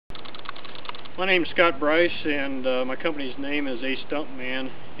My name's Scott Bryce, and my company's name is Stump.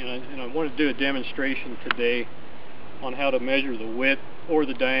 And I want to do a demonstration today on how to measure the width or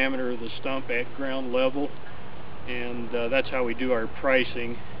the diameter of the stump at ground level, and that's how we do our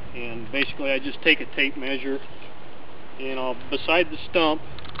pricing. And basically I just take a tape measure and beside the stump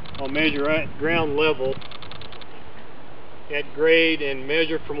I'll measure at ground level at grade and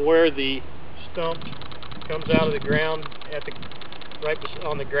measure from where the stump comes out of the ground at the right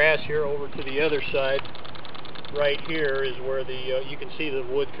on the grass here over to the other side. Right here is where the you can see the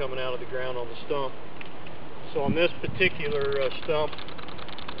wood coming out of the ground on the stump. So on this particular stump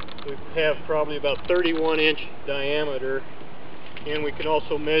we have probably about 31-inch diameter, and we can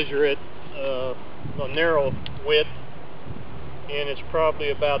also measure it a narrow width, and it's probably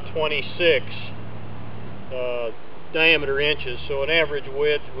about 26 diameter inches, so an average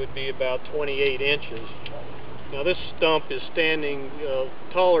width would be about 28 inches. Now this stump is standing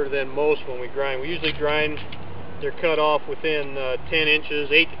taller than most when we grind. We usually grind, they're cut off within 10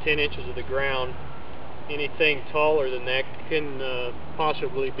 inches, 8 to 10 inches of the ground. Anything taller than that can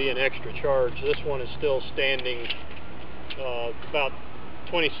possibly be an extra charge. This one is still standing about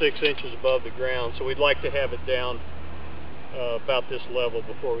 26 inches above the ground, so we'd like to have it down about this level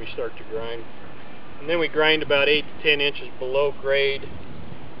before we start to grind. And then we grind about 8 to 10 inches below grade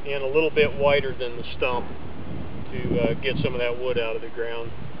and a little bit wider than the stump to get some of that wood out of the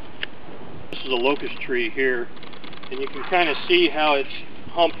ground. This is a locust tree here, and you can kind of see how it's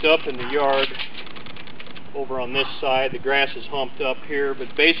humped up in the yard. Over on this side the grass is humped up here,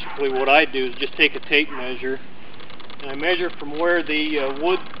 but basically what I do is just take a tape measure and I measure from where the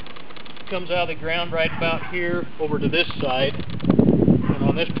wood comes out of the ground right about here over to this side. And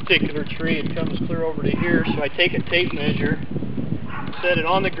on this particular tree it comes clear over to here, so I take a tape measure, set it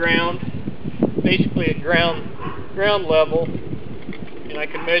on the ground, basically at ground level, and I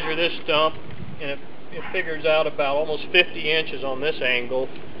can measure this stump, and it figures out about almost 50 inches on this angle.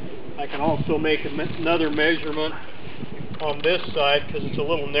 I can also make another measurement on this side because it's a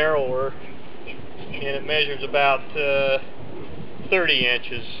little narrower, and it measures about 30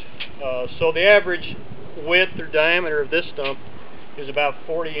 inches. So the average width or diameter of this stump is about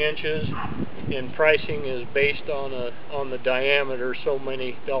 40 inches, and pricing is based on the diameter, so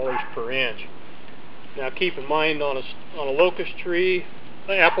many dollars per inch. Now keep in mind on a locust tree,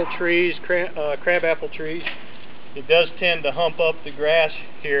 apple trees, crab apple trees, it does tend to hump up the grass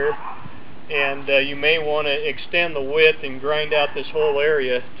here, and you may want to extend the width and grind out this whole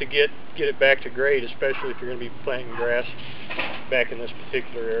area to get it back to grade, especially if you're going to be planting grass back in this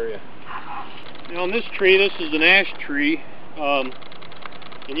particular area. Now on this tree, this is an ash tree,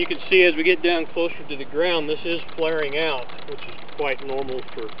 and you can see as we get down closer to the ground this is flaring out, which is quite normal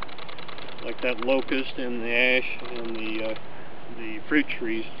for like that locust and the ash and the fruit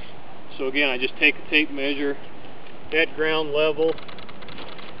trees. So again, I just take a tape measure at ground level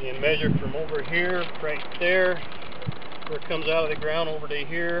and measure from over here, right there, where it comes out of the ground over to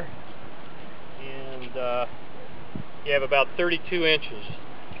here, and you have about 32 inches.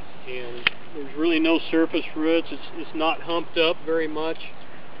 And there's really no surface roots. It's not humped up very much,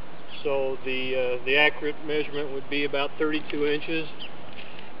 so the accurate measurement would be about 32 inches.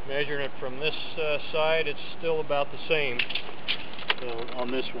 Measuring it from this side, it's still about the same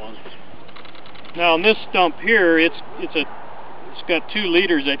on this one. Now on this stump here, it's got 2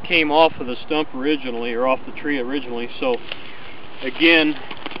 leaders that came off of the stump originally, or off the tree originally. So again,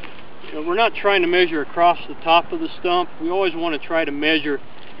 we're not trying to measure across the top of the stump. We always want to try to measure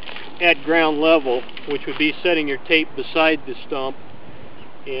at ground level, which would be setting your tape beside the stump.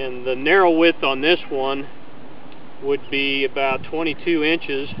 And the narrow width on this one would be about 22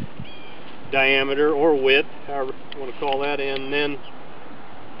 inches diameter, or width, however you want to call that, and then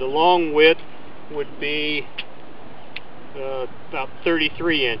the long width would be about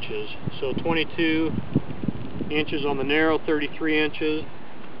 33 inches. So 22 inches on the narrow, 33 inches.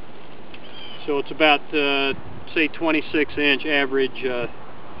 So it's about say 26-inch average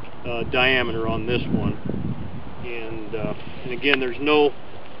diameter on this one. And again, there's no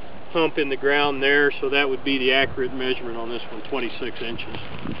hump in the ground there, so that would be the accurate measurement on this one, 26 inches.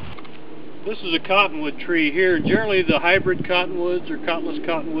 This is a cottonwood tree here. Generally the hybrid cottonwoods or cottonless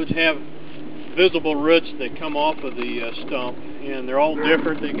cottonwoods have visible roots that come off of the stump, and they're all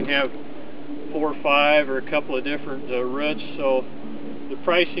different. They can have 4 or 5 or a couple of different roots. So the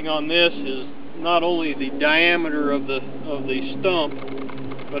pricing on this is not only the diameter of the stump,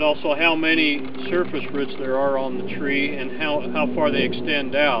 but also how many surface roots there are on the tree and how far they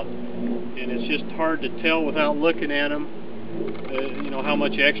extend out. And it's just hard to tell without looking at them, you know, how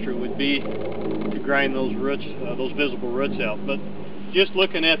much extra it would be to grind those roots, those visible roots out. But just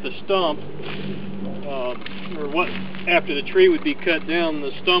looking at the stump, or what after the tree would be cut down,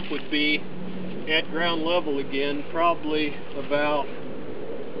 the stump would be at ground level again, probably about,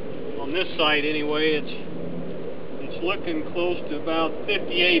 on this side anyway, it's looking close to about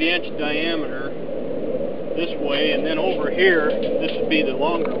 58-inch diameter this way, and then over here, this would be the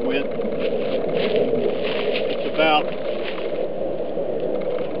longer width. It's about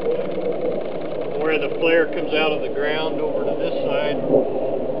where the flare comes out of the ground over to this side,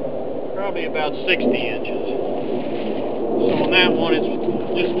 probably about 60 inches. So on that one, it's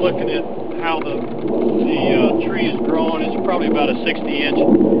just looking at how the tree is growing. It's probably about a 60-inch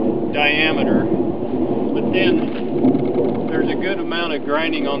diameter. But then there's a good amount of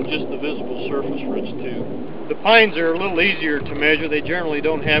grinding on just the visible surface roots too. The pines are a little easier to measure. They generally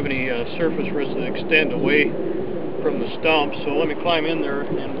don't have any surface roots that extend away from the stump. So let me climb in there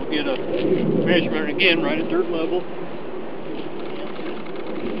and we'll get a measurement again right at dirt level.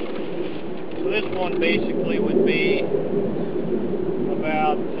 So this one basically would be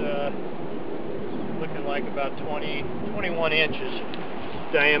about looking like about 21 inches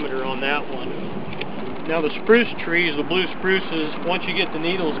diameter on that one. Now the spruce trees, the blue spruces, once you get the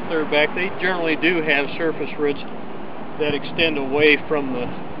needles clear back, they generally do have surface roots that extend away from the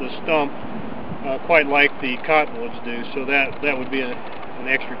stump, quite like the cottonwoods do. So that would be an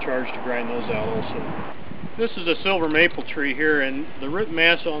extra charge to grind those out also. This is a silver maple tree here, and the root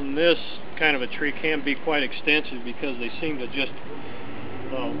mass on this kind of a tree can be quite extensive because they seem to just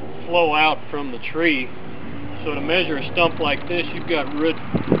flow out from the tree. So to measure a stump like this, you've got root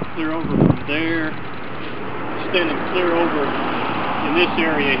clear over from there, extending clear over in this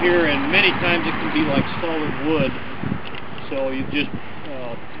area here, and many times it can be like solid wood. So you just,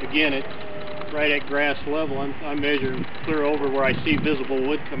 again, it's right at grass level. I'm measuring clear over where I see visible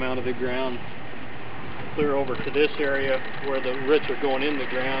wood come out of the ground, clear over to this area where the roots are going in the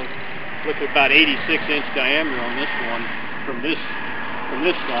ground. Look at about 86-inch diameter on this one from this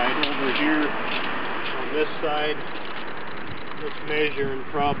side. Over here on this side, it's measuring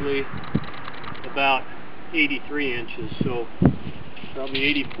probably about 83 inches. So probably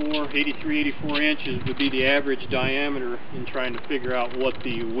 83, 84 inches would be the average diameter in trying to figure out what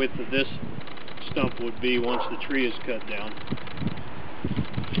the width of this stump would be once the tree is cut down.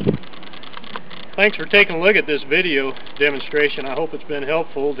 Thanks for taking a look at this video demonstration. I hope it's been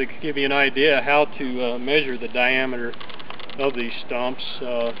helpful to give you an idea how to measure the diameter of these stumps.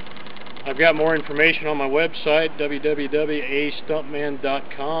 I've got more information on my website,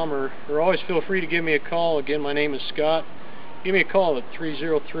 www.astumpman.com, or always feel free to give me a call. Again, my name is Scott. Give me a call at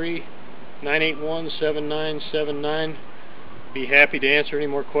 303-981-7979. Be happy to answer any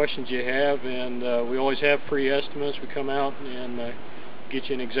more questions you have, and we always have free estimates. We come out and get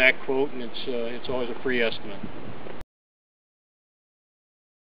you an exact quote, and it's always a free estimate.